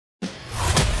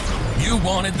You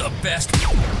wanted the best.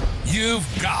 You've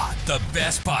got the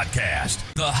best podcast,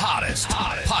 the hottest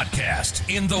podcast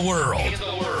in the world.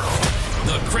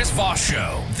 The Chris Voss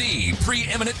Show, the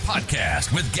preeminent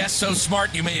podcast with guests so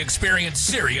smart you may experience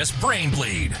serious brain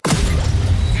bleed.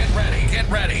 Get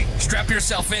ready. Strap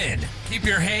yourself in. Keep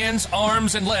your hands,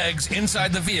 arms, and legs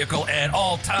inside the vehicle at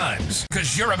all times,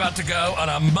 because you're about to go on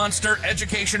a monster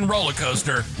education roller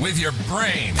coaster with your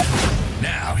brain.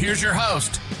 Now, here's your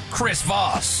host, Chris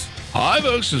Voss. Hi,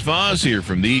 folks. It's Voss here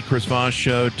from the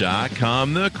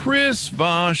ChrisVossShow.com, the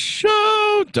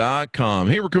ChrisVossShow.com.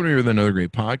 Hey, we're coming here with another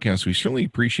great podcast. We certainly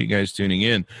appreciate you guys tuning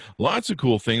in. Lots of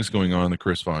cool things going on in the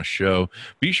Chris Voss Show.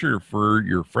 Be sure for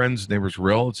your friends, neighbors,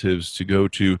 relatives to go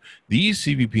to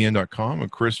thecvpn.com and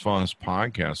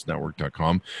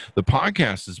ChrisVossPodcastNetwork.com. The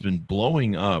podcast has been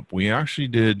blowing up. We actually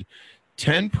did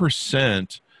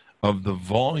 10% of the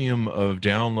volume of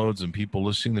downloads and people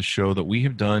listening to the show that we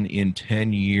have done in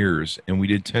 10 years, and we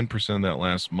did 10% of that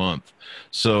last month.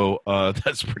 So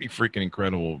that's pretty freaking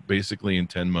incredible. Basically, in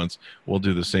 10 months, we'll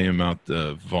do the same amount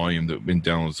of volume in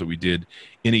downloads that we did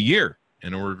in a year.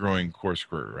 And we're growing, of course,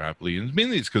 rapidly. And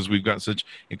mainly it's because we've got such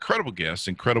incredible guests,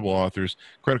 incredible authors,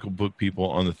 critical book people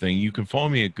on the thing. You can follow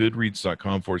me at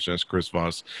goodreads.com/Chris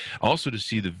Voss. Also, to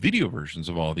see the video versions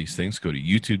of all these things, go to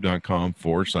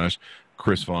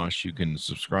youtube.com/Chris Voss. You can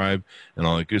subscribe and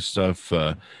all that good stuff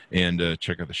and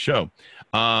check out the show.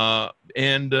 Yeah,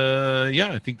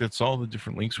 I think that's all the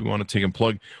different links we want to take and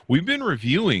plug. We've been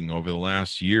reviewing over the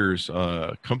last years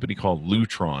a company called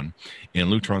Lutron, and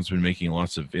Lutron's been making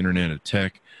lots of Internet of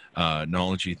Tech,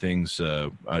 knowledge-y things,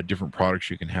 different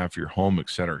products you can have for your home, et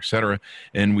cetera, et cetera.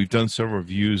 And we've done several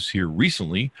reviews here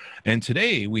recently. And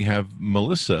today we have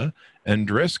Melissa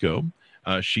Andresco.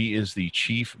 She is the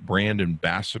chief brand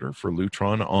ambassador for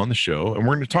Lutron on the show. And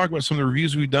we're going to talk about some of the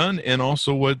reviews we've done and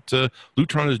also what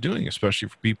Lutron is doing, especially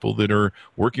for people that are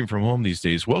working from home these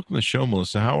days. Welcome to the show,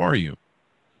 Melissa. How are you?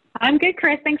 I'm good,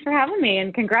 Chris. Thanks for having me,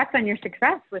 and congrats on your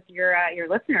success with your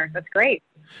listeners. That's great.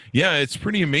 Yeah, it's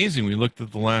pretty amazing. We looked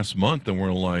at the last month and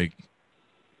we're like,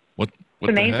 what it's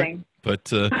amazing. The heck?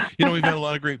 But, we've had a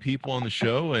lot of great people on the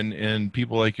show and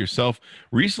people like yourself.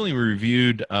 Recently, we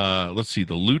reviewed, the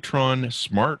Lutron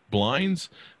Smart Blinds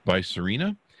by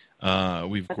Serena.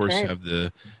 We, of course, have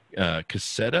the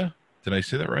Caseta. Did I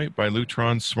say that right? By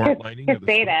Lutron Smart Lighting?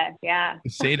 Caseta, yeah.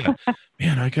 Caseta.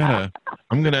 Man,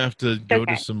 I'm going to have to go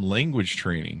to some language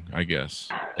training, I guess,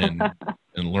 and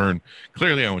learn.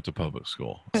 Clearly, I went to public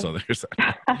school, so there's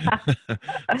that.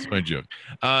 That's my joke.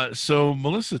 So,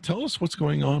 Melissa, tell us what's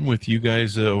going on with you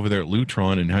guys over there at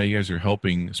Lutron and how you guys are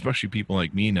helping, especially people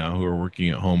like me now who are working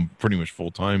at home pretty much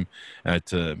full-time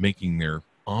at making their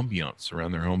ambiance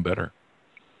around their home better.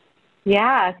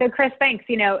 Yeah. So, Chris, thanks.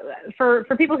 For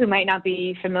people who might not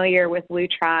be familiar with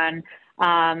Lutron,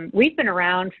 we've been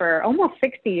around for almost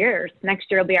 60 years.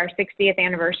 Next year will be our 60th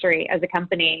anniversary as a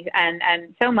company,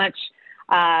 and so much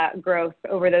growth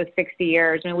over those 60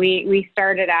 years. And we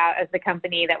started out as the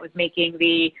company that was making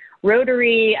the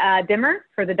rotary dimmer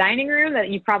for the dining room that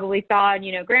you probably saw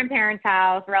in, grandparents'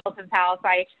 house, relatives' house.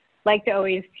 I like to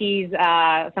always tease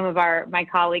some of my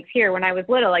colleagues here. When I was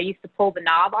little, I used to pull the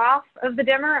knob off of the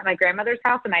dimmer at my grandmother's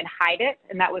house, and I'd hide it.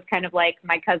 And that was kind of like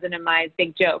my cousin and my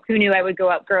big joke. Who knew I would grow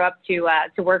up to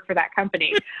work for that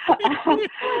company? But,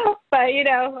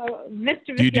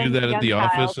 mischievous. Do you do that at the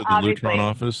office, at the Lutron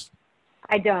office?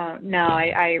 I don't. No,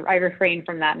 I refrain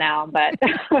from that now. But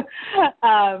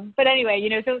but anyway,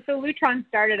 so Lutron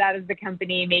started out as the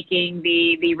company making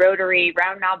the rotary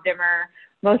round knob dimmer,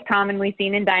 most commonly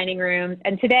seen in dining rooms.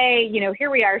 And today, here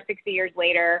we are 60 years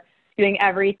later, doing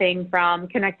everything from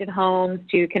connected homes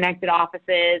to connected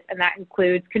offices, and that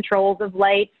includes controls of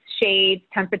lights, shades,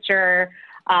 temperature.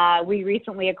 We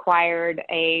recently acquired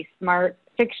a smart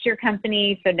fixture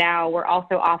company, so now we're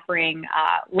also offering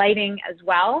lighting as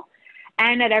well,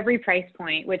 and at every price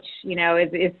point, which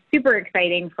is super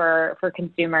exciting for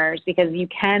consumers, because you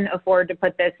can afford to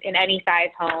put this in any size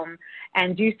home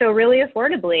and do so really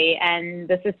affordably. And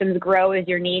the systems grow as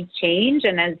your needs change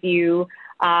and as you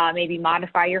maybe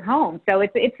modify your home. So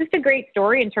it's just a great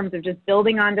story in terms of just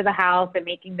building onto the house and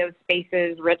making those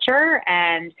spaces richer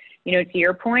and, to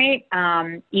your point,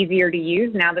 easier to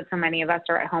use now that so many of us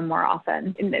are at home more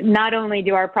often. Not only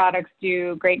do our products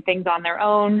do great things on their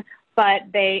own, but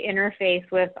they interface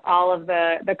with all of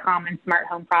the common smart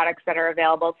home products that are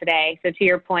available today. So to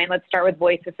your point, let's start with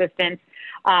voice assistants.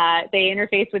 They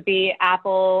interface with the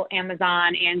Apple,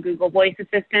 Amazon, and Google voice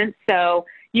assistants. So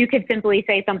you could simply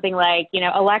say something like,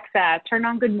 Alexa, turn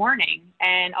on Good Morning.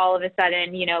 And all of a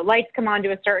sudden, lights come on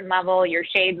to a certain level, your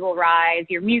shades will rise,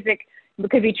 your music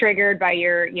could be triggered by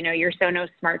your Sonos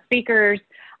smart speakers.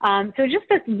 So just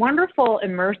this wonderful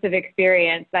immersive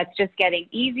experience that's just getting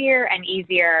easier and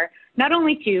easier, not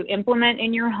only to implement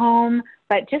in your home,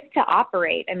 but just to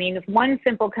operate. I mean, if one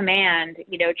simple command,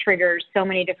 triggers so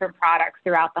many different products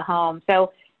throughout the home.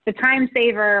 So the time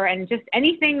saver and just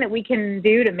anything that we can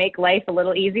do to make life a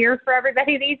little easier for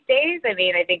everybody these days. I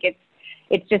mean, I think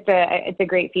it's just a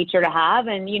great feature to have,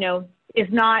 and,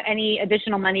 it's not any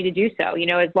additional money to do so.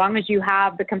 As long as you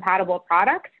have the compatible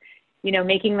products,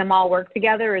 making them all work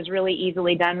together is really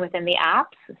easily done within the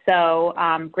apps. So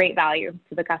great value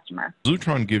to the customer.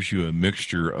 Lutron gives you a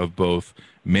mixture of both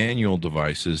manual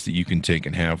devices that you can take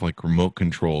and have like remote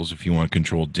controls if you want to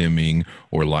control dimming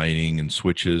or lighting and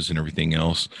switches and everything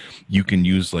else. You can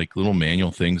use like little manual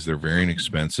things. They're very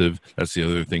inexpensive. That's the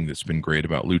other thing that's been great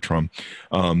about Lutron.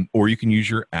 Or you can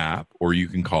use your app, or you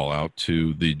can call out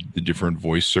to the different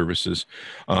voice services.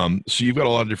 So you've got a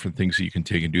lot of different things that you can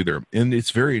take and do there. And it's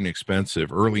very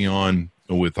inexpensive. Early on,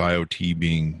 with IoT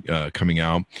being coming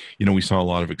out, we saw a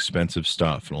lot of expensive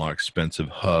stuff and a lot of expensive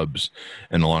hubs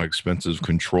and a lot of expensive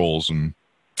controls.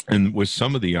 And with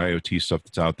some of the IoT stuff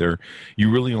that's out there, you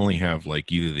really only have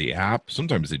like either the app.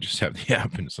 Sometimes they just have the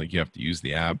app and it's like you have to use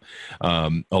the app.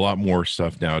 A lot more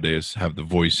stuff nowadays have the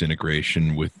voice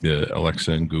integration with the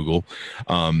Alexa and Google.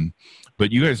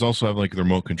 But you guys also have like the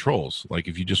remote controls. Like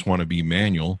if you just want to be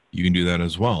manual, you can do that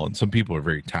as well. And some people are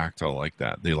very tactile like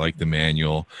that. They like the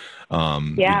manual.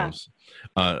 Yeah.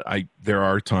 There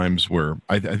are times where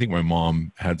I think my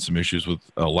mom had some issues with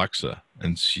Alexa,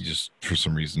 and she just, for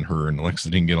some reason, her and Alexa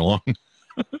didn't get along.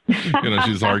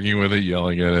 She's arguing with it,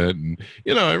 yelling at it, and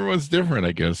everyone's different,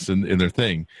 I guess, in their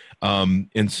thing.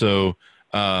 And so,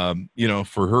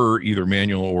 for her, either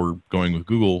manual or going with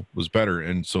Google was better.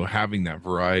 And so having that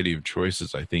variety of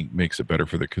choices, I think, makes it better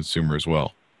for the consumer as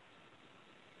well.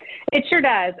 It sure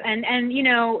does. And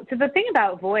so the thing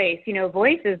about voice,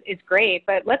 voice is great,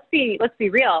 but let's be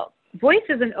real. Voice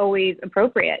isn't always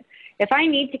appropriate. If I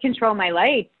need to control my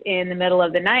lights in the middle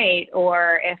of the night,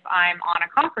 or if I'm on a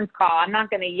conference call, I'm not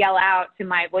going to yell out to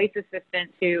my voice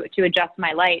assistant to adjust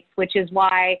my lights, which is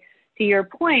why, to your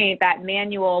point, that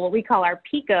manual, what we call our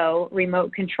Pico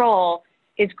remote control,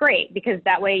 is great, because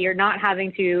that way you're not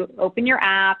having to open your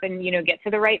app and, get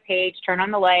to the right page, turn on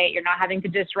the light. You're not having to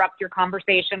disrupt your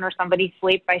conversation or somebody's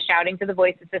sleep by shouting to the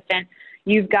voice assistant.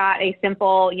 You've got a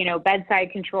simple,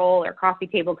 bedside control or coffee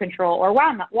table control or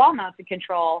wall-mounted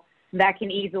control that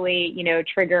can easily,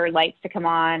 trigger lights to come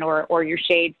on or your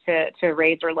shades to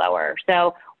raise or lower.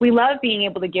 So we love being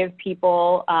able to give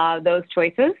people those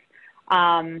choices.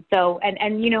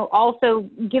 Also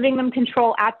giving them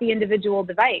control at the individual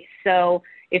device. So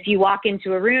if you walk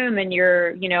into a room and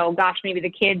you're, maybe the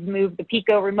kids moved the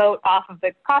Pico remote off of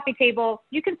the coffee table,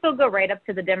 you can still go right up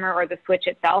to the dimmer or the switch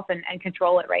itself and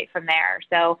control it right from there.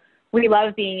 So we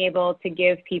love being able to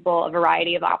give people a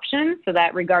variety of options so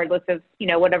that regardless of,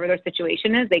 whatever their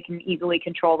situation is, they can easily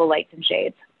control the lights and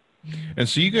shades. And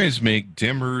so you guys make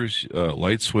dimmers,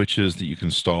 light switches that you can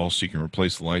install so you can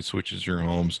replace the light switches in your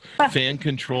homes, fan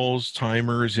controls,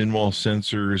 timers, in-wall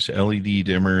sensors, LED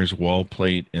dimmers, wall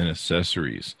plate, and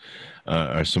accessories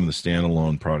are some of the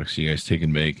standalone products you guys take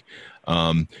and make.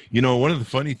 One of the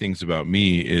funny things about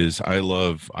me is I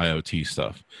love IoT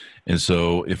stuff. And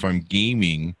so if I'm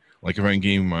gaming, like if I'm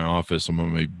gaming in my office, I'm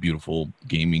on my beautiful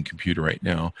gaming computer right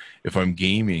now. If I'm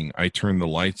gaming, I turn the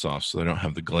lights off so I don't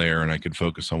have the glare and I can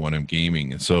focus on what I'm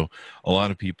gaming. And so a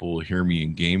lot of people will hear me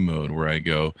in game mode where I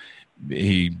go,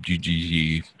 hey,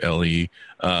 GGLE,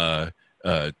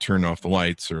 turn off the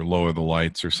lights or lower the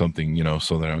lights or something,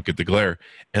 so that I don't get the glare.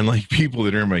 And like people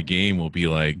that are in my game will be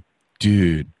like,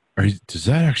 dude, does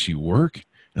that actually work?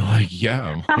 And I'm like, yeah.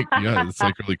 I'm like, yeah, it's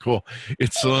like really cool.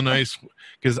 It's so nice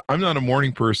because I'm not a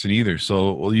morning person either.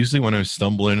 So usually when I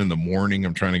stumble in the morning,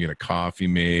 I'm trying to get a coffee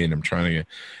made. And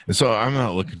so I'm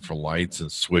not looking for lights and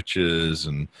switches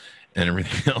and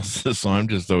everything else. So I'm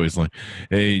just always like,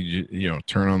 hey,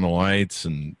 turn on the lights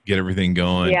and get everything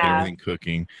going, get everything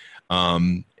cooking.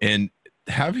 And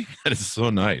having that is so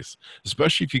nice,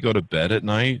 especially if you go to bed at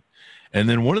night. And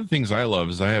then one of the things I love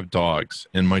is I have dogs,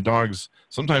 and my dogs,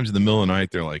 sometimes in the middle of the night,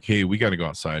 they're like, hey, we got to go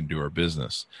outside and do our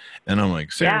business. And I'm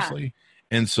like, seriously?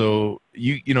 Yeah. And so,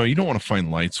 you don't want to find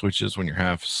light switches when you're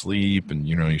half asleep and,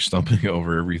 you're stumbling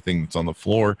over everything that's on the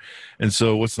floor. And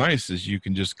so what's nice is you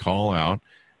can just call out,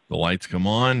 the lights come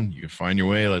on, you can find your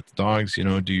way, let the dogs,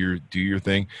 do your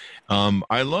thing.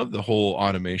 I love the whole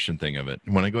automation thing of it.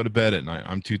 When I go to bed at night,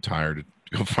 I'm too tired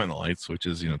to go find the light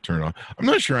switches, turn on. I'm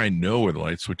not sure I know where the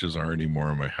light switches are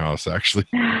anymore in my house, actually,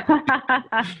 because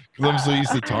I'm so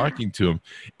used to talking to them.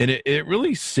 And it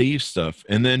really saves stuff.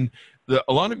 And then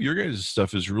a lot of your guys'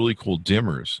 stuff is really cool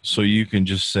dimmers. So you can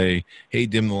just say, hey,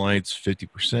 dim the lights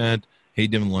 50%. Hey,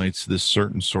 dim the lights this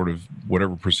certain sort of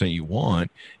whatever percent you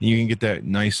want. And you can get that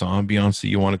nice ambiance that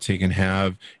you want to take and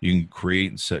have. You can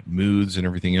create and set moods and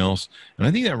everything else. And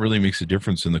I think that really makes a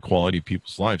difference in the quality of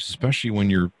people's lives, especially when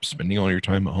you're spending all your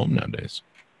time at home nowadays.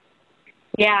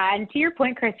 Yeah, and to your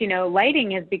point, Chris,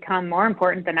 lighting has become more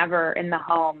important than ever in the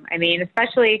home. I mean,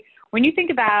 especially when you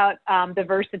think about the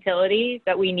versatility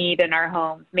that we need in our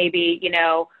homes. Maybe,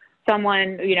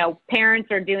 someone,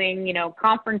 parents are doing,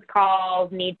 conference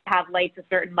calls, need to have lights a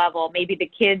certain level. Maybe the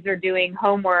kids are doing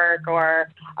homework or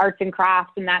arts and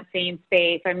crafts in that same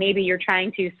space. Or maybe you're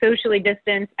trying to socially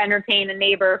distance, entertain a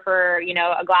neighbor for,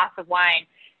 a glass of wine.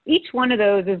 Each one of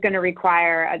those is going to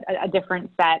require a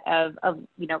different set of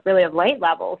really of light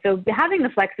levels. So having the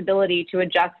flexibility to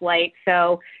adjust light.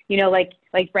 So,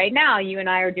 like right now, you and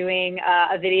I are doing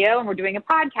a video and we're doing a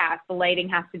podcast. The lighting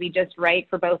has to be just right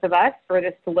for both of us for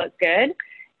this to look good.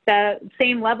 The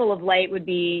same level of light would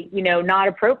be, not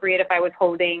appropriate if I was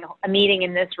holding a meeting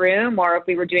in this room or if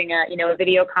we were doing a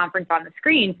video conference on the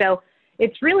screen. So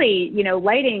it's really,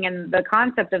 lighting and the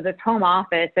concept of this home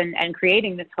office and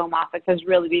creating this home office has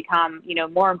really become,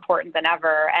 more important than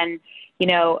ever. And,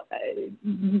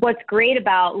 what's great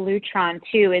about Lutron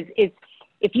too is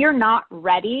if you're not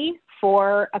ready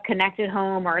for a connected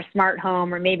home or a smart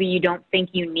home, or maybe you don't think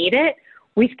you need it,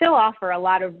 we still offer a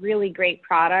lot of really great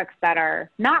products that are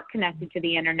not connected to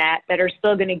the internet that are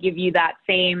still going to give you that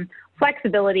same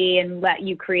flexibility and let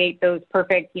you create those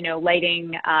perfect,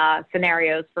 lighting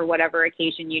scenarios for whatever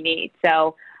occasion you need.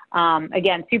 So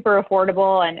again, super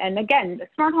affordable. And again, the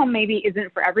smart home maybe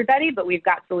isn't for everybody, but we've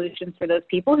got solutions for those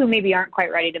people who maybe aren't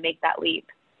quite ready to make that leap.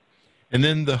 And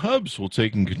then the hubs will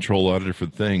take and control a lot of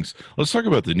different things. Let's talk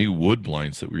about the new wood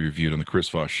blinds that we reviewed on the Chris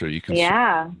Voss show. You can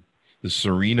the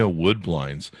Serena wood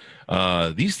blinds.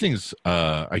 These things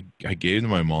I gave to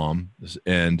my mom,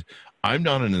 and I'm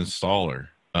not an installer.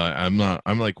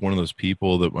 I'm like one of those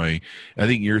people that I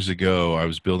think years ago I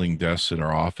was building desks in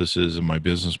our offices, and my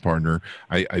business partner,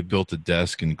 I built a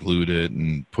desk and glued it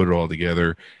and put it all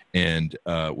together. And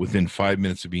within 5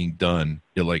 minutes of being done,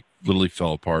 it like literally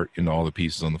fell apart into all the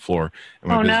pieces on the floor. And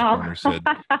my business partner said,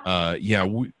 yeah,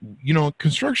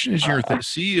 construction is your thing.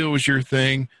 CEO is your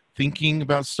thing. Thinking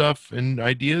about stuff and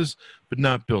ideas, but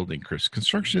not building, Chris.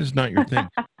 Construction is not your thing.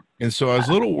 And so I was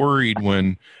a little worried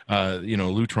when,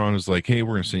 Lutron was like, hey,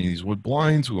 we're going to send you these wood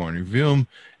blinds. We want to review them.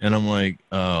 And I'm like,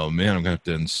 oh, man, I'm going to have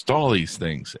to install these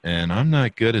things. And I'm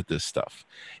not good at this stuff.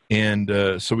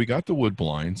 And so we got the wood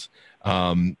blinds.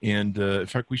 In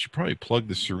fact, we should probably plug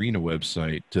the Serena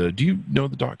website. Do you know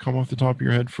the .com off the top of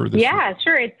your head for this? Yeah,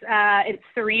 sure. It's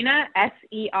Serena,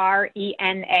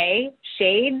 SERENA,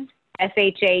 Shades,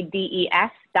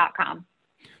 SHADES.com.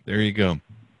 There you go.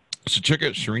 So check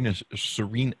out Serena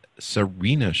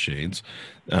Shades.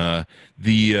 And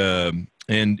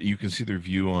you can see the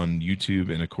review on YouTube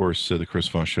and, of course, the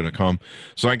ChrisVossShow.com.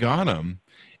 So I got them,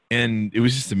 and it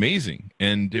was just amazing.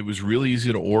 And it was really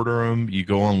easy to order them. You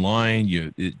go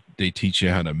online. They teach you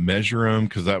how to measure them,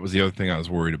 because that was the other thing I was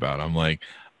worried about. I'm like,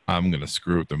 I'm going to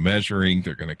screw up the measuring.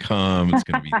 They're going to come. It's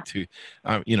going to be too,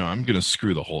 I'm going to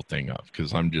screw the whole thing up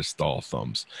because I'm just all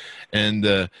thumbs.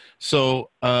 And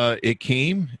so it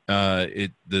came. The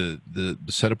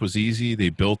setup was easy. They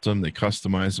built them. They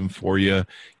customized them for you.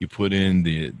 You put in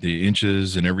the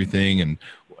inches and everything,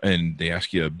 and they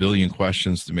ask you a billion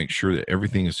questions to make sure that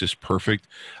everything is just perfect.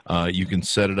 You can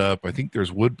set it up. I think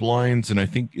there's wood blinds, and I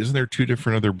think, isn't there two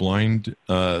different other blind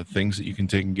things that you can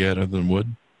take and get other than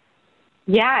wood?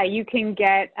 Yeah, you can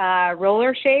get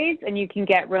roller shades, and you can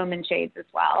get Roman shades as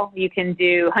well. You can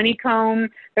do honeycomb.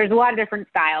 There's a lot of different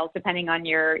styles depending on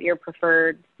your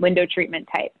preferred window treatment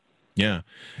type. Yeah.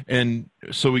 And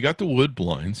so we got the wood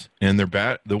blinds, and the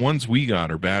ones we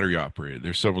got are battery operated.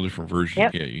 There's several different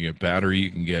versions. Yep. You get battery, you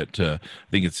can get, I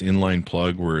think it's inline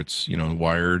plug where it's,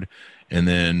 wired. And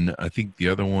then I think the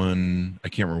other one, I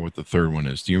can't remember what the third one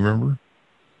is. Do you remember?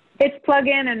 It's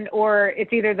plug-in, or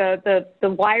it's either the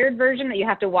wired version that you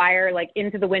have to wire like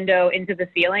into the window, into the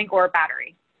ceiling, or a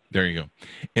battery. There you go.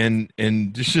 And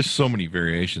there's just so many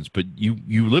variations, but you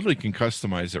literally can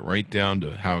customize it right down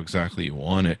to how exactly you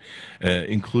want it,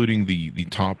 including the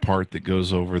top part that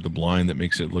goes over the blind that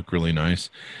makes it look really nice.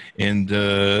 And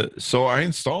so I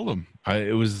installed them.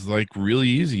 It was like really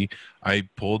easy. I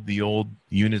pulled the old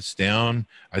units down.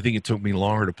 I think it took me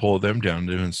longer to pull them down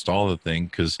to install the thing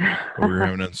because we were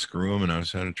having to unscrew them, and I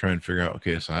was having to try and figure out,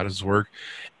 okay, so how does this work?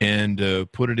 And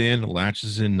put it in, it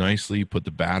latches in nicely, put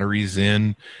the batteries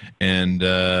in, and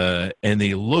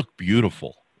they look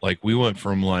beautiful. Like we went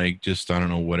from like just, I don't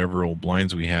know, whatever old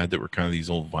blinds we had that were kind of these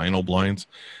old vinyl blinds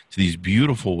to these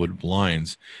beautiful wood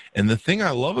blinds. And the thing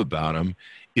I love about them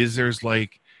is there's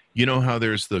like, you know how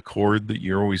there's the cord that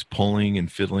you're always pulling and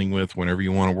fiddling with whenever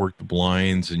you want to work the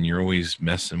blinds, and you're always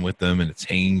messing with them and it's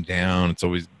hanging down. It's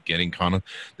always getting caught up.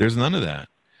 There's none of that.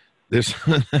 There's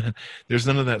there's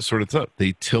none of that sort of stuff.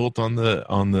 They tilt on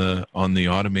the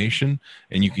automation,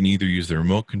 and you can either use the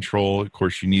remote control. Of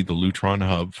course, you need the Lutron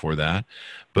hub for that,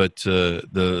 but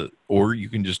or you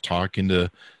can just talk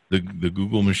into the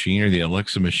Google machine or the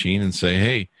Alexa machine and say,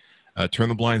 hey, turn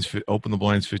the blinds, open the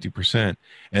blinds 50%. And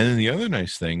then the other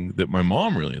nice thing that my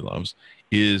mom really loves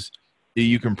is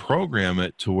you can program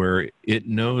it to where it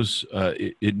knows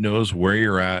it knows where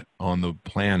you're at on the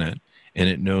planet. And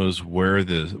it knows when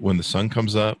the sun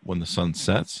comes up, when the sun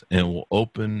sets, and it will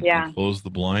open and close the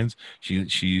blinds.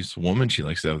 She's a woman. She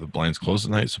likes to have the blinds closed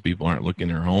at night so people aren't looking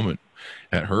in her home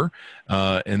at her.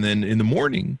 And then in the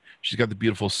morning, she's got the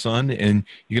beautiful sun, and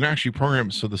you can actually program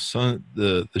it so the sun,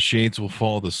 the shades will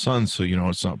follow the sun, so you know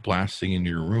it's not blasting into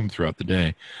your room throughout the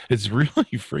day. It's really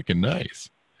freaking nice.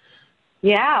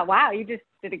 Yeah. Wow. You just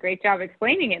did a great job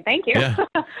explaining it. Thank you. Yeah.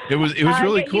 It was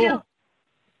really cool. You know,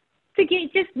 to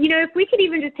get just, you know, if we could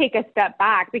even just take a step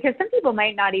back, because some people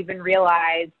might not even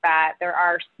realize that there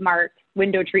are smart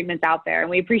window treatments out there. And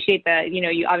we appreciate that, you know,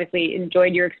 you obviously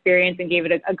enjoyed your experience and gave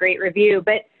it a great review.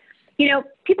 But, you know,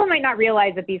 people might not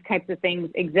realize that these types of things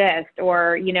exist.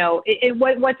 Or, you know,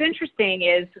 what's interesting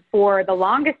is for the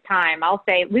longest time, I'll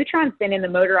say Lutron's been in the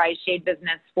motorized shade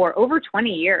business for over 20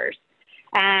 years.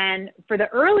 And for the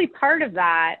early part of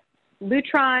that,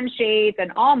 Lutron shades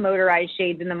and all motorized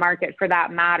shades in the market for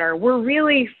that matter were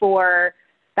really for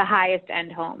the highest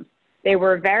end homes. They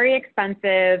were very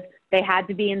expensive. They had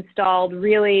to be installed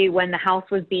really when the house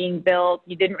was being built.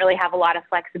 You didn't really have a lot of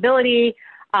flexibility.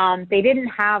 They didn't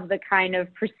have the kind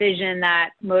of precision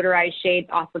that motorized shades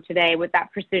offer today with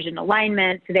that precision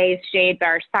alignment. Today's shades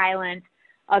are silent.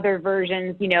 Other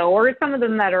versions, you know, or some of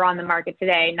them that are on the market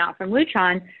today, not from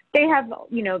Lutron, they have,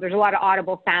 you know, there's a lot of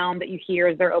audible sound that you hear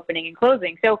as they're opening and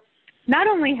closing. So not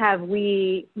only have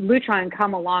Lutron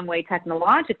come a long way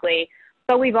technologically,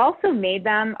 but we've also made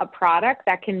them a product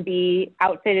that can be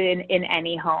outfitted in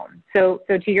any home. So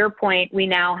to your point, we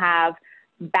now have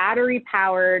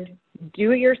battery-powered,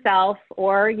 do-it-yourself,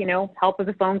 or, you know, help with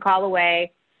a phone call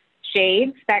away,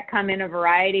 shades that come in a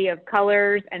variety of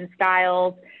colors and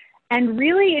styles. And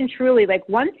really and truly, like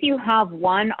once you have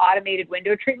one automated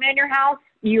window treatment in your house,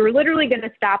 you're literally going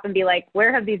to stop and be like,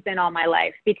 where have these been all my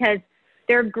life? Because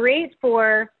they're great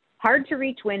for hard to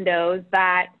reach windows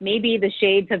that maybe the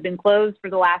shades have been closed for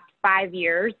the last 5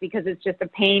 years because it's just a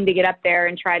pain to get up there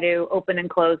and try to open and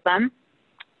close them.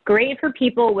 Great for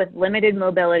people with limited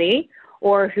mobility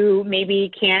or who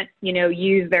maybe can't, you know,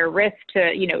 use their wrist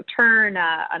to, you know, turn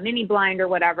a mini blind or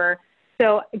whatever.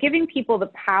 So giving people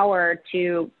the power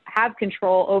to have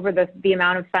control over the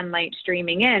amount of sunlight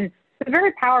streaming in is a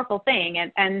very powerful thing.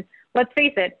 And let's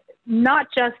face it, not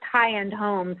just high-end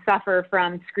homes suffer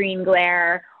from screen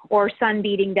glare or sun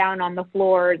beating down on the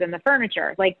floors and the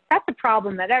furniture. Like that's a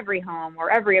problem that every home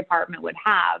or every apartment would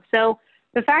have. So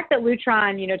the fact that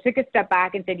Lutron, you know, took a step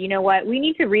back and said, you know what, we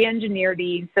need to re-engineer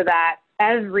these so that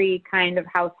every kind of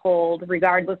household,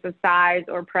 regardless of size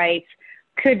or price,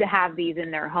 could have these in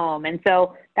their home. And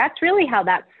so that's really how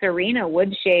that Serena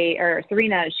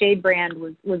shade brand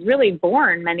was really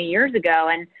born many years ago.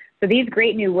 And so these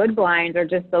great new wood blinds are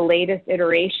just the latest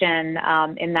iteration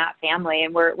in that family.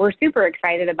 And we're super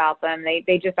excited about them.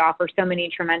 They just offer so many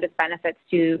tremendous benefits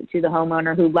to the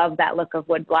homeowner who love that look of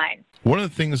wood blinds. One of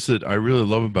the things that I really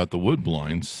love about the wood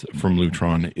blinds from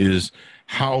Lutron is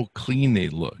how clean they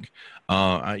look.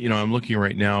 You know, I'm looking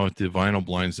right now at the vinyl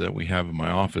blinds that we have in my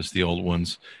office, the old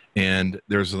ones, and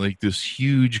there's like this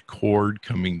huge cord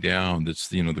coming down that's,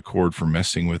 you know, the cord for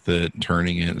messing with it and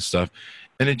turning it and stuff.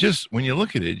 And it just, when you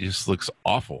look at it, it just looks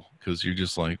awful because you're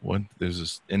just like, what? There's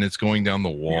this, and it's going down the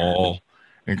wall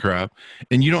and crap.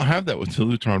 And you don't have that with the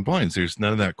Lutron blinds. There's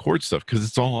none of that cord stuff because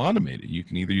it's all automated. You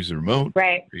can either use a remote,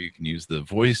 right, or you can use the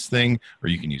voice thing, or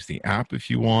you can use the app if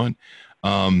you want.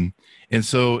 And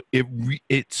so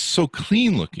it's so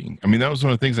clean looking. I mean, that was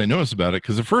one of the things I noticed about it.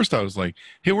 Cause at first I was like,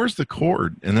 hey, where's the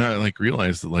cord? And then I like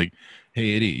realized that like,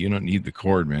 hey, Eddie, you don't need the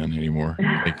cord, man, anymore.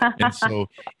 Like, and so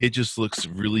it just looks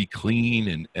really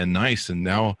clean and nice. And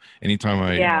now anytime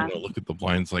I you know, look at the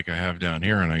blinds like I have down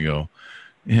here and I go,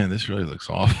 man, this really looks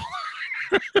awful.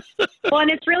 Well,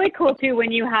 and it's really cool too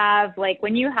when you have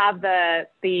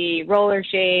the roller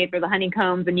shades or the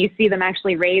honeycombs and you see them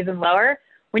actually raise and lower.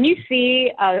 When you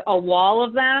see a wall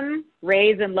of them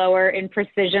raise and lower in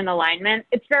precision alignment,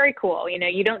 it's very cool. You know,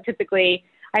 you don't typically,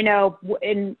 I know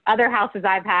in other houses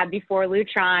I've had before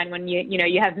Lutron, when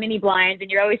you have mini blinds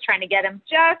and you're always trying to get them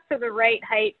just to the right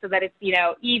height so that it's,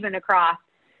 even across.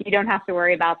 You don't have to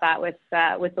worry about that with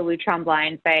the Lutron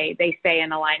blinds. They stay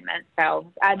in alignment.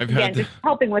 So again, just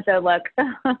helping with the look.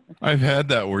 I've had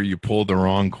that where you pull the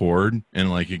wrong cord and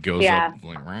like it goes up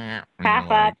like half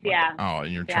up, yeah. Oh,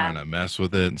 and you're trying to mess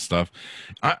with it and stuff.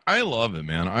 I love it,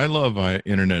 man. I love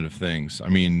Internet of Things. I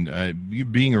mean,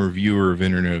 being a reviewer of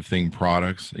Internet of Thing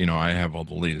products, I have all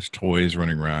the latest toys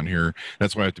running around here.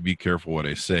 That's why I have to be careful what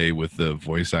I say with the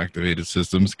voice activated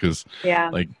systems because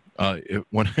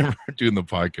whenever I'm doing the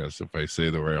podcast, if I say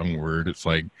the wrong word, it's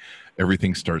like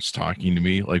everything starts talking to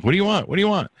me. Like, what do you want? What do you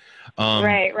want?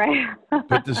 Right.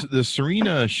 But the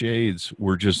Serena shades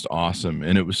were just awesome,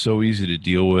 and it was so easy to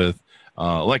deal with.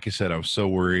 Like I said, I was so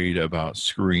worried about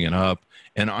screwing it up,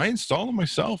 and I installed them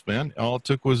myself, man. All it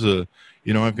took was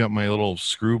I've got my little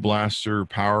screw blaster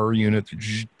power unit.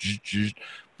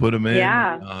 Put them in.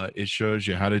 Yeah. It shows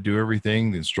you how to do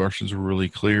everything. The instructions were really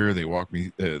clear. They walked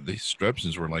me. The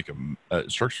instructions were like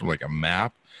a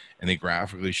map, and they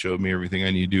graphically showed me everything I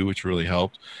need to do, which really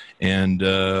helped. And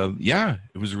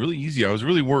it was really easy. I was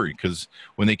really worried because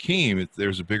when they came,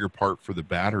 there's a bigger part for the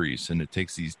batteries, and it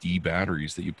takes these D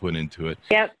batteries that you put into it.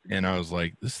 Yep. And I was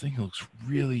like, this thing looks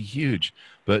really huge.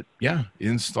 But yeah, it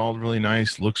installed really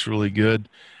nice, looks really good,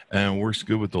 and works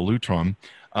good with the Lutron.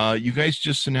 You guys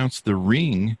just announced the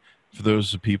Ring for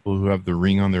those people who have the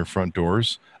Ring on their front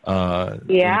doors. Do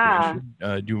you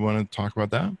want to talk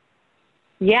about that?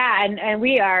 Yeah, and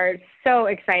we are so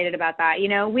excited about that.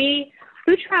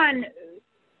 Lutron,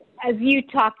 as you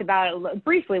talked about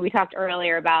briefly, we talked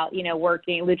earlier about,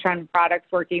 Lutron products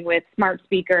working with smart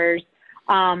speakers.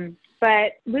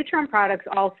 But Lutron products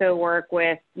also work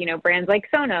with, brands like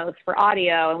Sonos for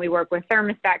audio, and we work with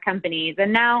thermostat companies.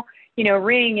 And now,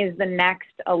 Ring is the next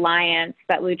alliance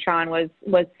that Lutron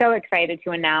was so excited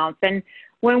to announce. And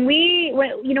when we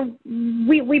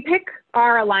pick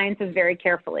our alliances very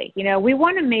carefully. We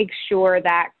want to make sure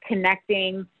that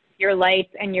connecting your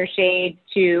lights and your shades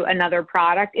to another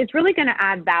product is really going to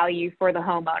add value for the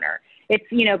homeowner. It's,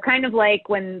 kind of like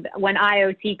when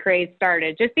IoT craze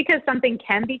started. Just because something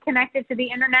can be connected to the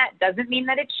internet doesn't mean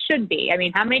that it should be. I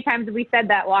mean, how many times have we said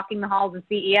that walking the halls of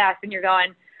CES and you're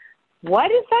going,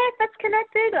 what is that that's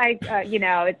connected?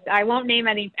 I won't name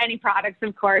any products,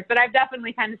 of course, but I've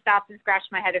definitely kind of stopped and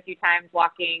scratched my head a few times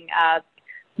walking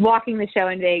the show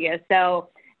in Vegas. So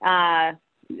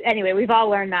anyway, we've all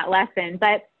learned that lesson.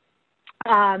 But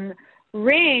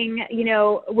Ring,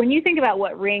 when you think about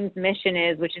what Ring's mission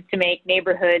is, which is to make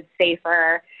neighborhoods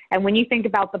safer, and when you think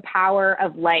about the power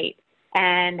of light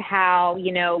and how,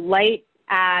 light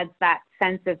adds that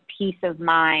sense of peace of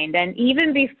mind. And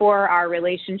even before our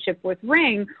relationship with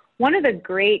Ring, one of the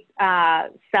great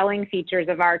selling features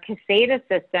of our Caseta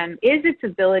system is its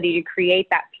ability to create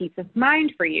that peace of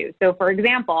mind for you. So, for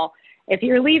example, if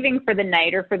you're leaving for the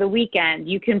night or for the weekend,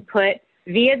 you can put,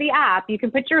 via the app, you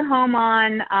can put your home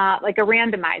on like a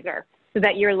randomizer so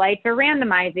that your lights are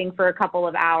randomizing for a couple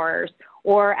of hours.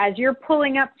 Or as you're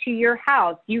pulling up to your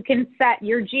house, you can set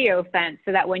your geofence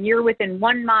so that when you're within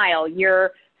 1 mile,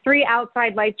 your 3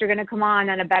 outside lights are going to come on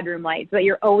and a bedroom light so that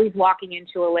you're always walking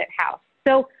into a lit house.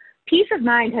 So peace of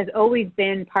mind has always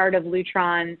been part of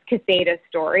Lutron's Caseta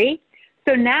story.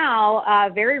 So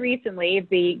now, very recently, at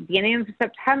the beginning of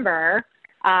September,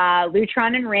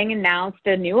 Lutron and Ring announced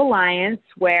a new alliance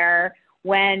where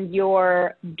when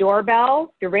your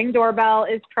Ring doorbell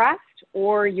is pressed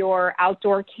or your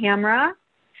outdoor camera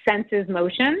senses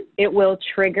motion, it will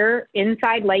trigger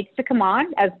inside lights to come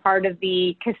on as part of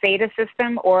the Caseta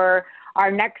system or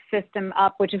our next system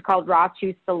up, which is called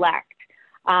RAW2 Select.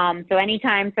 So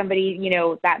anytime somebody,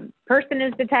 that person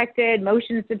is detected,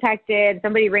 motion's detected,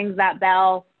 somebody rings that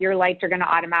bell, your lights are going to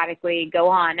automatically go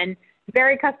on. And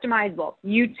very customizable.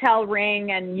 You tell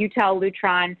Ring and you tell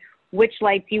Lutron which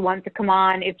lights you want to come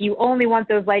on. If you only want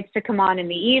those lights to come on in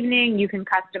the evening, you can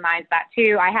customize that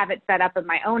too. I have it set up at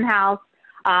my own house.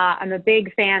 I'm a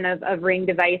big fan of Ring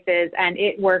devices, and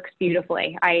it works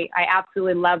beautifully. I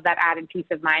absolutely love that added peace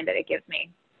of mind that it gives me.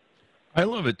 I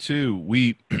love it too.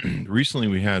 We recently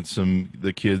we had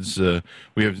the kids.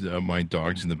 We have my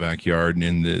dogs in the backyard,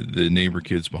 and the neighbor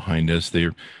kids behind us.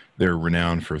 They're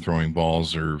renowned for throwing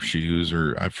balls or shoes,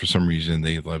 or for some reason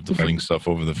they love to fling stuff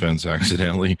over the fence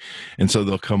accidentally, and so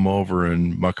they'll come over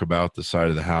and muck about the side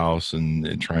of the house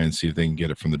and try and see if they can get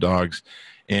it from the dogs.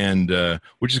 And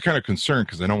which is kind of concerned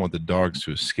because I don't want the dogs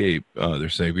to escape. They're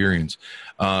Siberians,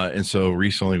 and so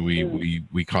recently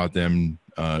we caught them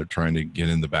trying to get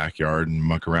in the backyard and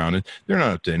muck around. And they're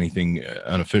not up to anything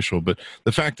unofficial, but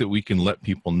the fact that we can let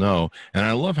people know. And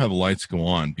I love how the lights go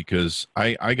on, because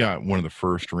I got one of the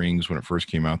first rings when it first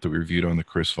came out that we reviewed on the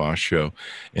Chris Voss show,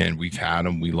 and we've had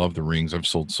them. We love the rings. I've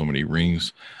sold so many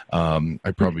rings.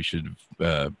 I probably should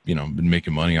have, been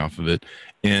making money off of it.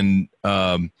 And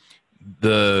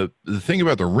the thing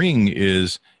about the ring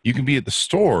is you can be at the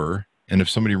store, and if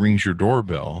somebody rings your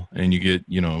doorbell and you get,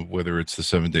 whether it's the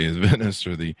Seventh Day Adventist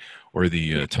or the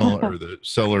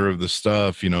seller of the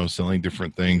stuff, selling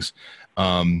different things.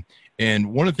 And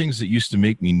one of the things that used to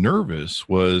make me nervous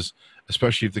was,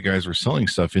 especially if the guys were selling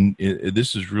stuff, and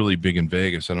this is really big in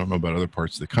Vegas. I don't know about other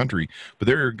parts of the country, but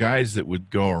there are guys that would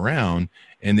go around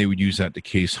and they would use that to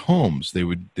case homes. They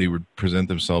would present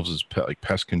themselves as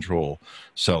pest control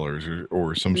sellers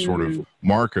or some sort of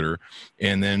marketer.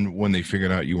 And then when they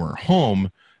figured out you weren't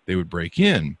home, they would break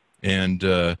in.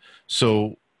 And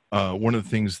so one of the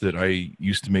things that I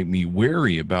used to make me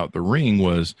wary about the ring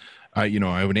was, I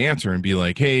would answer and be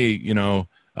like, hey,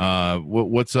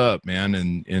 what's up, man?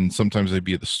 And sometimes I'd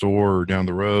be at the store or down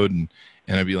the road, and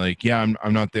I'd be like, yeah,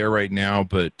 I'm not there right now,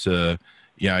 but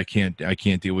yeah, I can't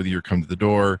deal with you, or come to the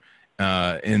door.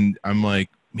 And I'm like,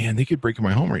 man, they could break in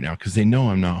my home right now because they know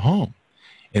I'm not home.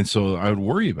 And so I would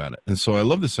worry about it. And so I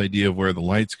love this idea of where the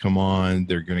lights come on,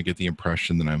 they're going to get the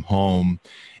impression that I'm home,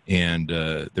 and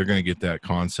they're going to get that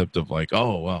concept of like,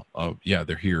 oh, well, yeah,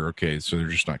 they're here. Okay. So they're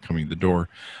just not coming to the door.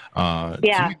 Yeah.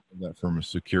 To me, that from a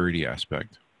security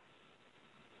aspect.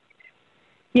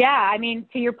 Yeah, I mean,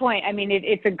 to your point, I mean,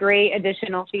 it's a great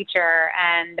additional feature,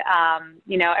 and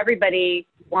everybody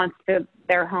wants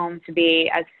their home to be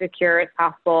as secure as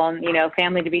possible, and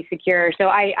family to be secure. So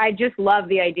I just love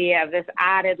the idea of this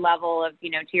added level of,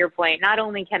 to your point, not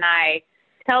only can I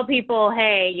tell people,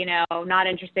 hey, not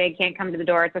interested, can't come to the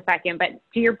door, it's a second, but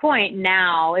to your point,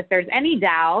 now if there's any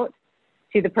doubt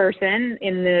to the person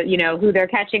in the, who they're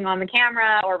catching on the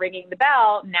camera or ringing the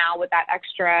bell, now with that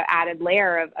extra added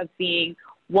layer of seeing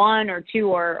one or two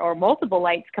or multiple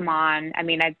lights come on, I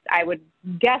mean, I would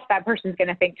guess that person's going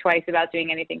to think twice about doing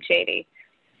anything shady.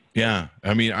 Yeah.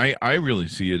 I mean, I really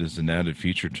see it as an added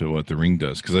feature to what the Ring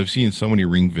does, because I've seen so many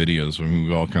Ring videos. I mean,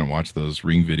 we've all kind of watched those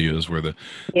Ring videos where the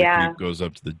creep goes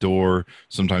up to the door.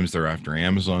 Sometimes they're after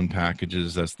Amazon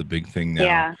packages. That's the big thing now.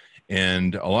 Yeah.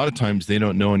 And a lot of times they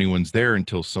don't know anyone's there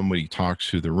until somebody talks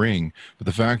through the Ring. But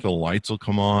the fact the lights will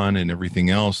come on and everything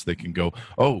else, they can go,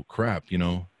 oh, crap,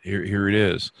 here it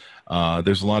is.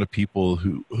 There's a lot of people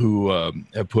who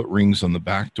have put rings on the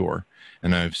back door.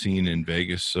 And I've seen in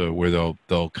Vegas where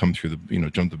they'll come through the,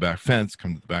 jump the back fence,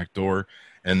 come to the back door,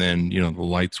 and then, the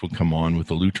lights will come on with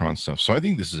the Lutron stuff. So I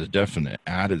think this is a definite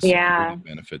added security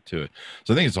benefit to it.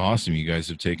 So I think it's awesome you guys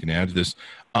have taken add to this.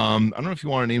 I don't know if you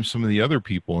want to name some of the other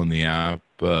people in the app.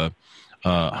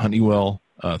 Honeywell,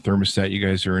 Thermostat, you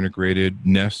guys are integrated.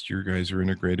 Nest, you guys are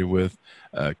integrated with.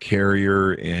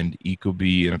 Carrier and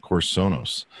Ecobee, and of course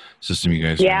Sonos system you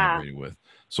guys are integrated with.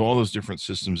 So all those different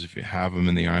systems, if you have them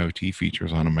and the IoT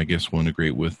features on them, I guess will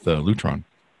integrate with Lutron.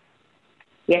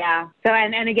 Yeah. So,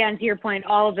 and again, to your point,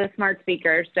 all of the smart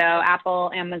speakers, so Apple,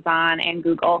 Amazon, and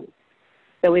Google.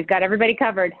 So we've got everybody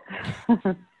covered.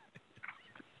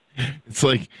 It's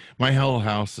like my whole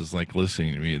house is like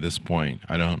listening to me at this point.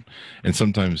 I don't, and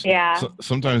sometimes,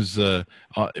 sometimes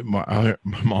my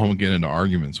mom will get into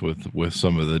arguments with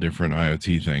some of the different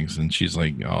IoT things, and she's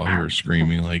like, I'll hear her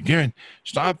screaming like, "Yeah,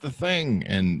 stop the thing!"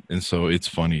 And so it's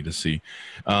funny to see.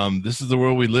 This is the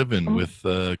world we live in with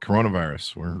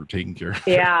coronavirus. We're taking care of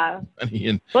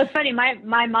it. Well, it's funny.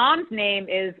 My mom's name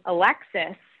is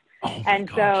Alexis,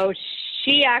 and so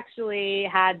she actually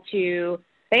had to.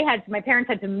 My parents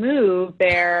had to move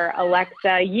their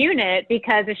Alexa unit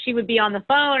because if she would be on the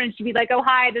phone and she'd be like, oh,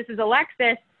 hi, this is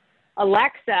Alexis,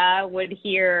 Alexa would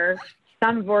hear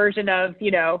some version of,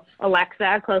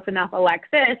 Alexa, close enough,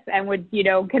 Alexis, and would,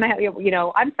 can I,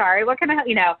 I'm sorry, what can I,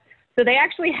 so they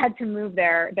actually had to move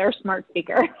their smart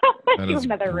speaker to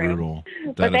another room.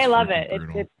 But they love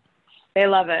it. They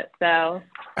love it. So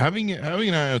having an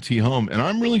IoT home, and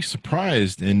I'm really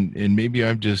surprised, and maybe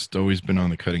I've just always been on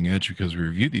the cutting edge because we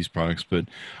review these products, but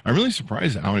I'm really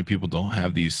surprised at how many people don't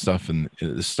have these stuff in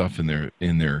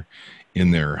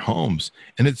their homes,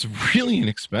 and it's really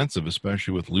inexpensive,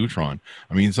 especially with Lutron.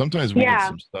 I mean, sometimes we get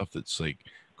some stuff that's like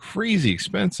crazy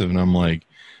expensive, and I'm like,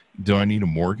 do I need a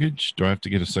mortgage? Do I have to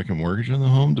get a second mortgage on the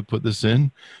home to put this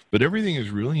in? But everything is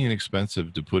really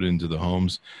inexpensive to put into the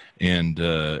homes and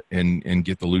get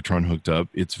the Lutron hooked up.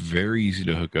 It's very easy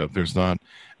to hook up. There's not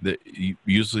that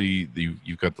usually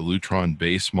you've got the Lutron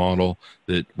base model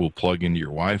that will plug into your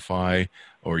Wi-Fi,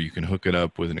 or you can hook it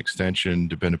up with an extension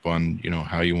depending upon,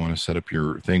 how you want to set up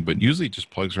your thing. But usually it just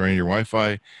plugs right into your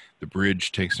Wi-Fi. The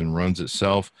bridge takes and runs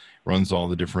itself, runs all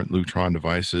the different Lutron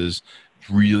devices. It's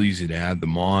really easy to add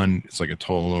them on. It's like a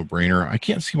total no-brainer. I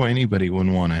can't see why anybody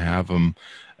wouldn't want to have them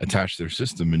attach their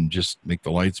system and just make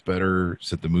the lights better,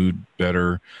 set the mood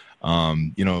better.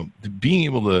 Being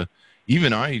able to,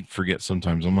 even I forget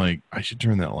sometimes, I'm like, I should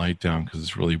turn that light down because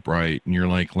it's really bright. And you're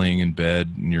like laying in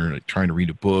bed and you're like trying to read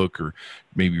a book or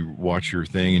maybe watch your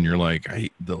thing. And you're like,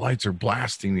 the lights are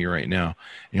blasting me right now.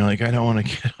 And you're like, I don't want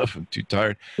to get up. I'm too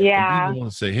tired. Yeah. And people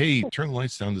want to say, hey, turn the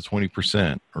lights down to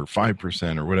 20% or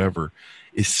 5% or whatever.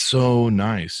 It's so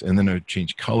nice. And then I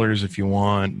change colors if you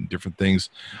want and different things.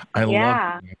 I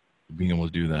love being able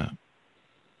to do that.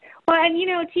 Well, and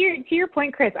to your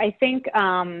point, Chris, I think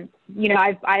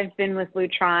I've been with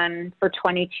Lutron for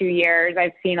 22 years.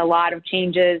 I've seen a lot of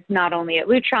changes, not only at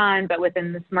Lutron but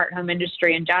within the smart home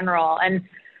industry in general. And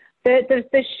the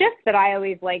shift that I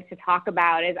always like to talk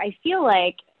about is I feel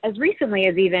like as recently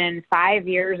as even 5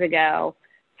 years ago,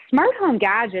 smart home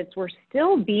gadgets were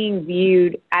still being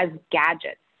viewed as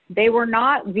gadgets. They were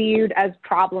not viewed as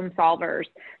problem solvers.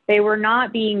 They were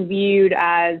not being viewed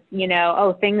as,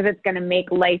 things that's going to make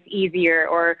life easier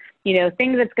or,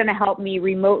 things that's going to help me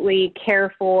remotely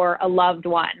care for a loved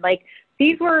one. Like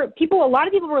these were a lot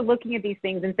of people were looking at these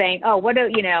things and saying, oh,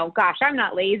 gosh, I'm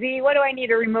not lazy. What do I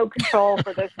need a remote control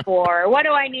for this for? What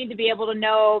do I need to be able to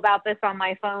know about this on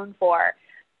my phone for?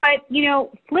 But,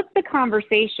 flip the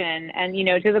conversation and,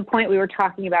 to the point we were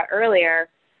talking about earlier,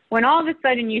 when all of a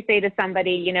sudden you say to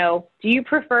somebody, do you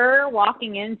prefer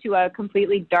walking into a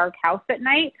completely dark house at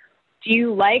night? Do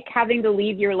you like having to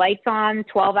leave your lights on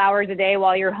 12 hours a day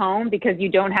while you're home because you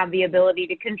don't have the ability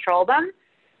to control them?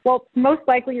 Well, most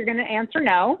likely you're going to answer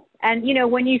no. And,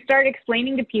 when you start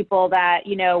explaining to people that,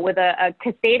 with a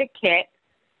Caseta kit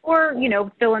or,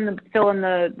 fill in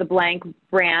the blank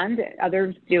brand,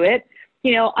 others do it,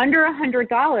 under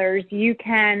 $100, you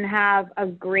can have a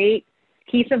great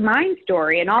peace of mind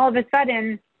story. And all of a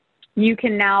sudden you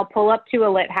can now pull up to a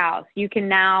lit house. You can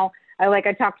now, like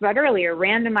I talked about earlier,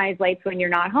 randomize lights when you're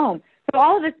not home. So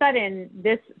all of a sudden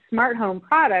this smart home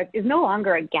product is no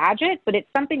longer a gadget, but it's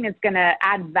something that's going to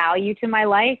add value to my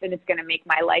life and it's going to make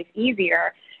my life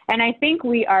easier. And I think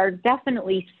we are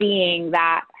definitely seeing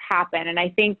that happen. And I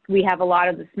think we have a lot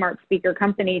of the smart speaker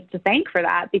companies to thank for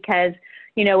that because,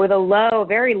 with a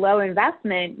very low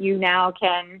investment, you now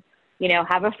can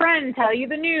have a friend tell you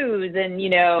the news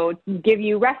and, give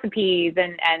you recipes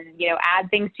and add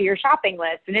things to your shopping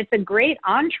list. And it's a great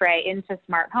entree into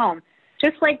smart home,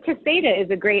 just like Caseta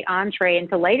is a great entree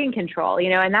into lighting control,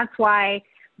 and that's why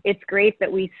it's great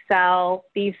that we sell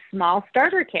these small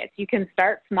starter kits. You can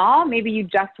start small. Maybe you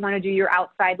just want to do your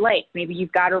outside lights. Maybe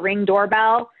you've got a Ring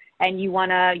doorbell and you want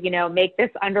to, make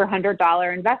this under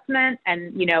 $100 investment.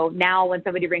 And, now when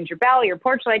somebody rings your bell, your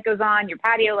porch light goes on, your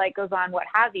patio light goes on, what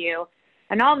have you.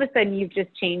 And all of a sudden you've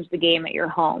just changed the game at your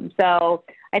home. So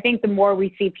I think the more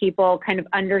we see people kind of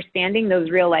understanding those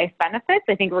real life benefits,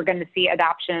 I think we're going to see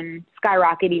adoption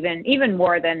skyrocket even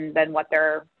more than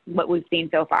what we've seen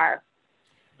so far.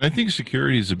 I think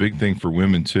security is a big thing for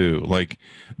women too. Like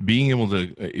being able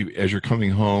to, as you're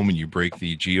coming home and you break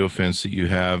the geofence that you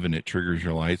have and it triggers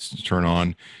your lights to turn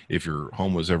on, if your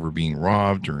home was ever being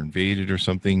robbed or invaded or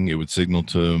something, it would signal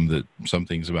to them that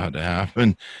something's about to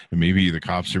happen and maybe the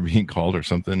cops are being called or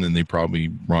something and they probably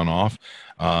run off.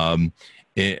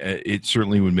 It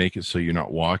certainly would make it so you're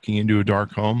not walking into a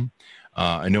dark home.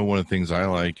 I know one of the things I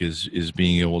like is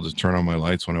being able to turn on my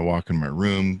lights when I walk in my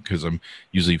room because I'm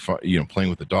usually playing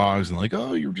with the dogs and like,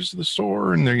 oh, you're just at the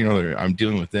store and I'm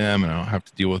dealing with them and I don't have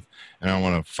to deal with and I don't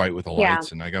want to fight with the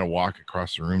lights and I got to walk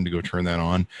across the room to go turn that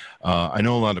on. I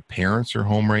know a lot of parents are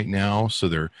home right now, so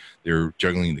they're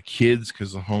juggling the kids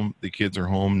because the kids are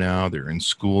home now. They're in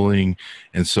schooling,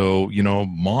 and so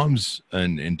moms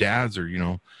and dads are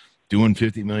doing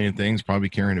 50 million things, probably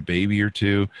carrying a baby or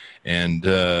two. And,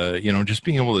 just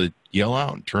being able to yell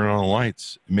out and turn on the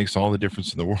lights, it makes all the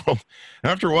difference in the world.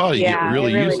 And after a while, you get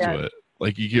really used to it.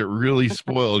 Like you get really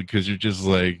spoiled because you're just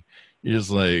like,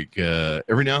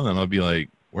 every now and then I'll be like,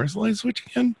 where's the light switch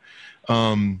again?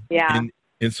 And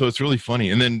so it's really funny.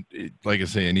 And then, like I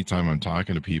say, anytime I'm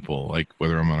talking to people, like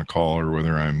whether I'm on a call or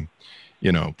whether I'm,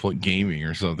 gaming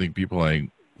or something, people are like,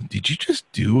 did you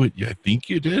just do it? I think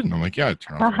you did. And I'm like, yeah,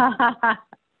 turn off.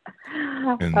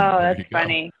 Oh, that's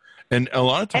funny. And a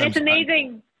lot of times, and it's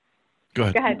amazing. Go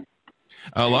ahead. Go ahead.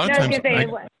 A lot of times,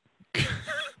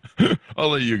 I'll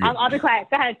let you go. I'll be quiet.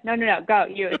 Go ahead. No, go.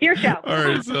 It's your show. All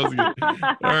right, sounds good.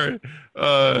 All right.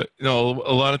 No,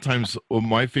 a lot of times,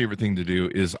 my favorite thing to do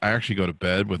is I actually go to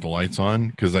bed with the lights on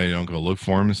because I don't go look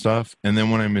for them and stuff. And then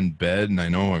when I'm in bed and I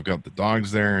know I've got the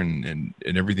dogs there and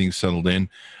everything's settled in,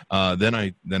 then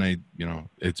I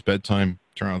it's bedtime.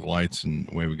 Turn on the lights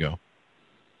and away we go.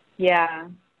 Yeah.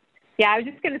 I was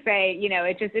just gonna say,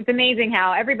 it's amazing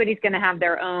how everybody's gonna have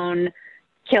their own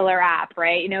killer app,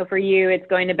 right? For you, it's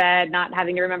going to bed, not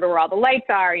having to remember where all the lights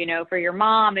are. For your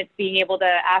mom, it's being able to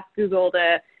ask Google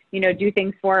to, do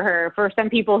things for her. For some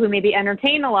people who maybe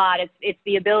entertain a lot, it's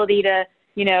the ability to,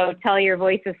 tell your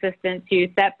voice assistant to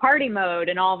set party mode,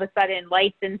 and all of a sudden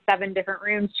lights in 7 different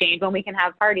rooms change when we can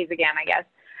have parties again, I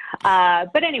guess.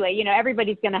 But anyway,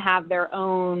 everybody's going to have their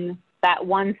own, that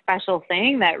one special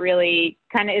thing that really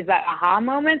kind of is that aha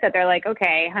moment that they're like,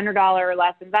 okay, $100 or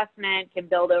less investment can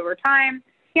build over time.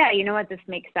 Yeah, you know what, this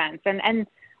makes sense. And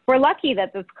we're lucky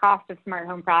that the cost of smart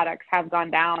home products have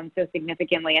gone down so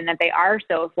significantly and that they are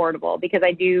so affordable, because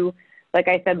I do, like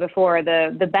I said before,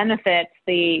 the benefits,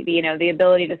 the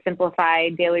ability to simplify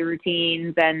daily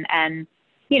routines and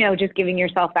just giving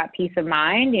yourself that peace of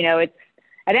mind. It's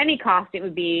at any cost, it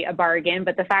would be a bargain,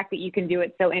 but the fact that you can do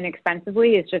it so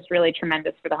inexpensively is just really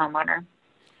tremendous for the homeowner.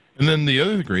 And then the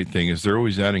other great thing is they're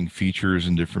always adding features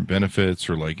and different benefits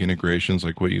or like integrations,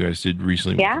 like what you guys did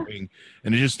recently. Yeah. With Ring,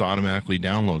 and it just automatically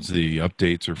downloads the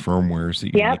updates or firmwares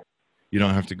that you need. You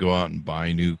don't have to go out and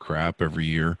buy new crap every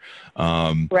year.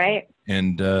 Right.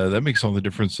 And that makes all the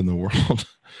difference in the world.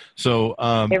 So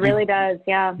it really does.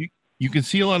 Yeah. You can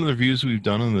see a lot of the reviews we've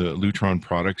done on the Lutron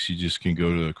products. You just can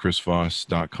go to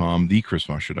chrisvoss.com,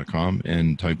 thechrisvossshow.com,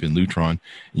 and type in Lutron, and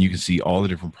you can see all the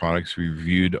different products we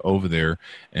reviewed over there.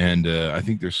 And I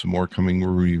think there's some more coming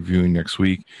we're reviewing next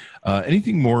week.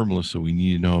 Anything more, Melissa, we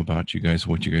need to know about you guys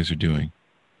and what you guys are doing?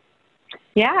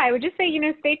 Yeah, I would just say,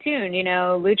 stay tuned.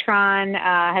 Lutron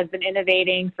has been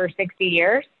innovating for 60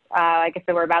 years. Like I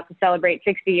said, we're about to celebrate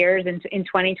 60 years in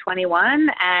 2021.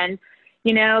 And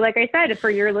like I said,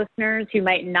 for your listeners who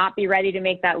might not be ready to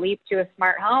make that leap to a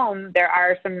smart home, there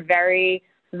are some very,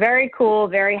 very cool,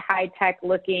 very high-tech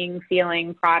looking,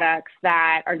 feeling products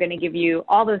that are going to give you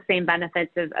all those same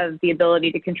benefits of the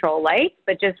ability to control lights,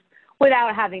 but just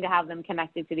without having to have them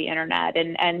connected to the internet.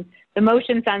 And the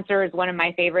motion sensor is one of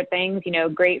my favorite things,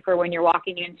 great for when you're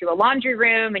walking into a laundry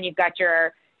room and you've got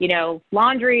your,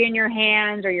 laundry in your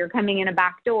hands, or you're coming in a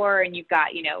back door and you've got,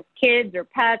 kids or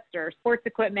pets or sports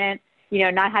equipment.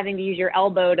 Not having to use your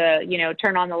elbow to,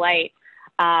 turn on the light.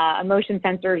 A motion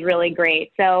sensor is really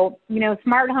great. So,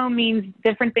 smart home means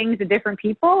different things to different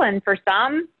people. And for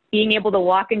some, being able to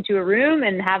walk into a room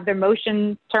and have their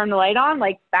motion turn the light on,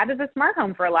 like that is a smart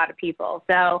home for a lot of people.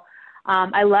 So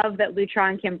I love that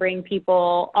Lutron can bring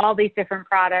people all these different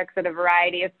products at a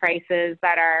variety of prices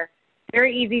that are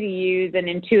very easy to use and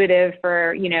intuitive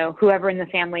for, whoever in the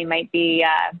family might be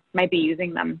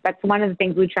using them. That's one of the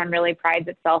things Lutron really prides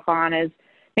itself on, is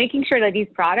making sure that these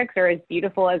products are as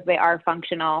beautiful as they are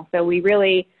functional. So we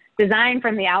really design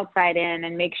from the outside in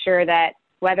and make sure that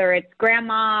whether it's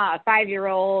grandma, a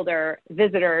 5-year-old, or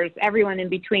visitors, everyone in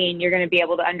between, you're going to be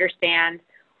able to understand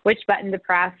which button to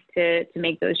press to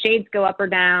make those shades go up or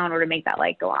down, or to make that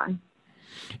light go on.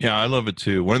 Yeah, I love it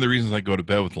too. One of the reasons I go to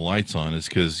bed with the lights on is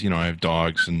because, I have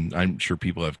dogs, and I'm sure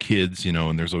people have kids,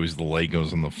 and there's always the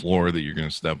Legos on the floor that you're going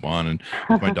to step on. And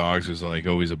with my dogs, there's like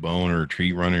always a bone or a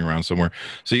tree running around somewhere.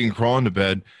 So you can crawl into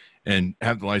bed and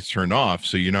have the lights turned off.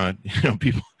 So you're not,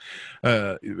 people,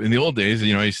 in the old days, I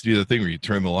used to do the thing where you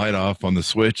turn the light off on the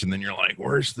switch and then you're like,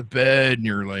 where's the bed? And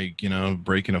you're like,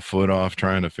 breaking a foot off,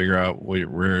 trying to figure out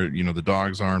where the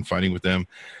dogs are and fighting with them.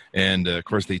 And of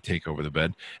course they take over the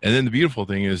bed. And then the beautiful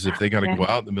thing is, if they got to go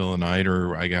out in the middle of the night,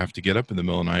 or I have to get up in the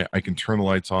middle of the night, I can turn the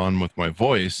lights on with my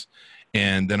voice,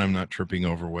 and then I'm not tripping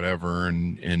over whatever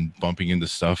and bumping into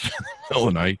stuff in the middle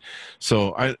of the night.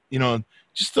 So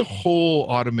just the whole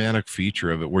automatic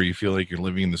feature of it, where you feel like you're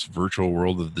living in this virtual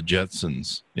world of the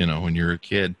Jetsons, when you're a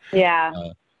kid. Yeah.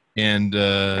 And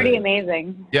pretty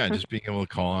amazing. Yeah, just being able to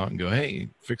call out and go, hey,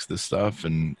 fix this stuff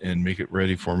and make it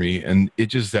ready for me. And it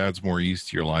just adds more ease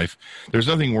to your life. There's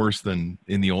nothing worse than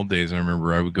in the old days. I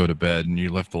remember I would go to bed and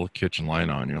you left the kitchen light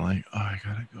on. You're like, oh, I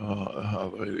gotta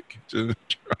go to the kitchen.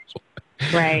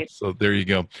 Right. So there you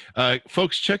go.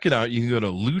 Folks, check it out. You can go to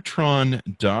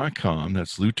lutron.com.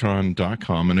 That's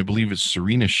lutron.com. And I believe it's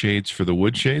Serena Shades for the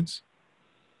wood shades.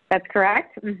 That's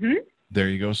correct. Mm-hmm. There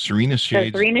you go.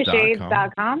 SerenaShades.com.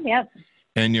 SerenaShades.com. Yep.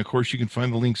 And of course, you can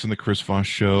find the links in the Chris Voss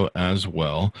show as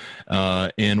well.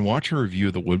 And watch a review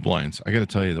of the wood blinds. I got to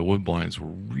tell you, the wood blinds were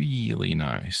really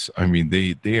nice. I mean,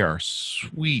 they are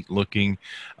sweet looking,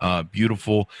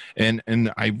 beautiful, and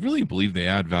I really believe they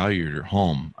add value to your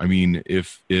home. I mean,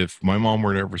 if my mom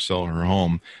were to ever sell her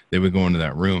home, they would go into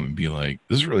that room and be like,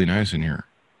 "This is really nice in here."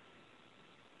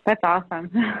 That's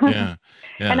awesome. Yeah.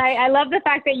 Yeah. And I love the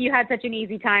fact that you had such an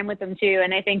easy time with them too.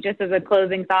 And I think just as a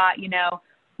closing thought,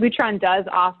 Lutron does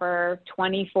offer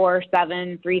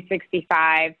 24/7,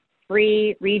 365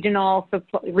 free regional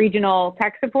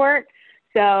tech support.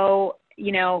 So,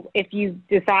 if you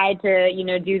decide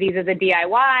to, do these as a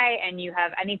DIY and you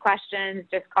have any questions,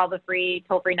 just call the free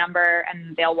toll-free number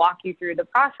and they'll walk you through the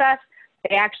process.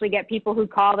 They actually get people who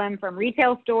call them from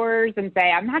retail stores and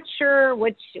say, I'm not sure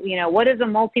what is a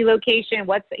multi-location,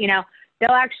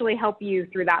 they'll actually help you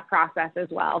through that process as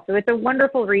well. So it's a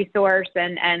wonderful resource.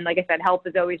 And like I said, help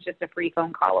is always just a free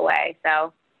phone call away.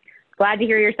 So glad to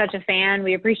hear you're such a fan.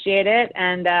 We appreciate it.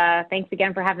 And thanks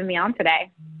again for having me on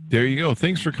today. There you go.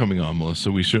 Thanks for coming on,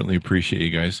 Melissa. We certainly appreciate you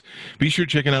guys. Be sure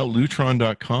to check out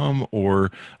Lutron.com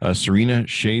or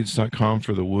SerenaShades.com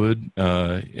for the wood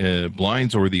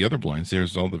blinds or the other blinds.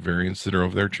 There's all the variants that are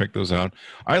over there. Check those out.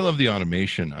 I love the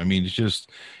automation. I mean,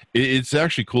 it's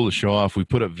actually cool to show off. We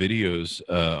put up videos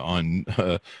on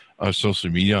social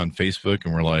media on Facebook,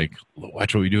 and we're like,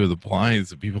 watch what we do with the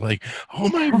blinds. And people are like, oh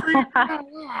my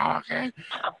God. Okay.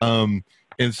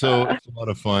 And so it's a lot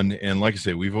of fun. And like I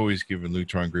said, we've always given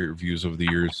Lutron great reviews over the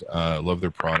years. Love their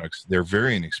products. They're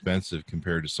very inexpensive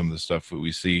compared to some of the stuff that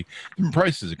we see. The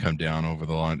prices have come down over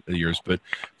the years, but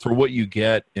for what you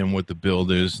get and what the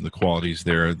build is and the qualities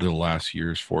there, they'll last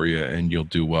years for you and you'll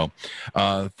do well.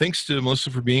 Thanks to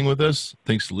Melissa for being with us.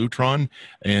 Thanks to Lutron.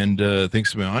 And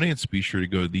thanks to my audience. Be sure to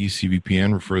go to the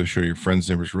CVPN, refer the show to your friends,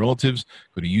 neighbors, relatives.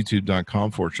 Go to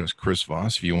youtube.com/Chris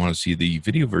Voss if you want to see the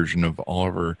video version of all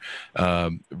of our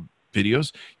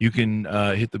videos. You can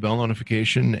hit the bell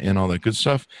notification and all that good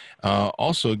stuff.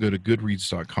 Also go to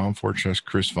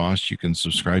goodreads.com/Chris Voss. You can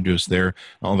subscribe to us there.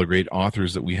 All the great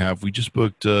authors that we have. We just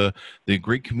booked the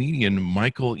great comedian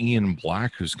Michael Ian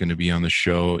Black, who's going to be on the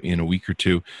show in a week or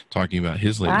two talking about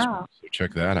his latest book. So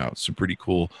check that out. Some pretty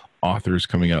cool authors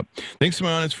coming up. Thanks to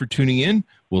my audience for tuning in.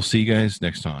 We'll see you guys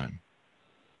next time.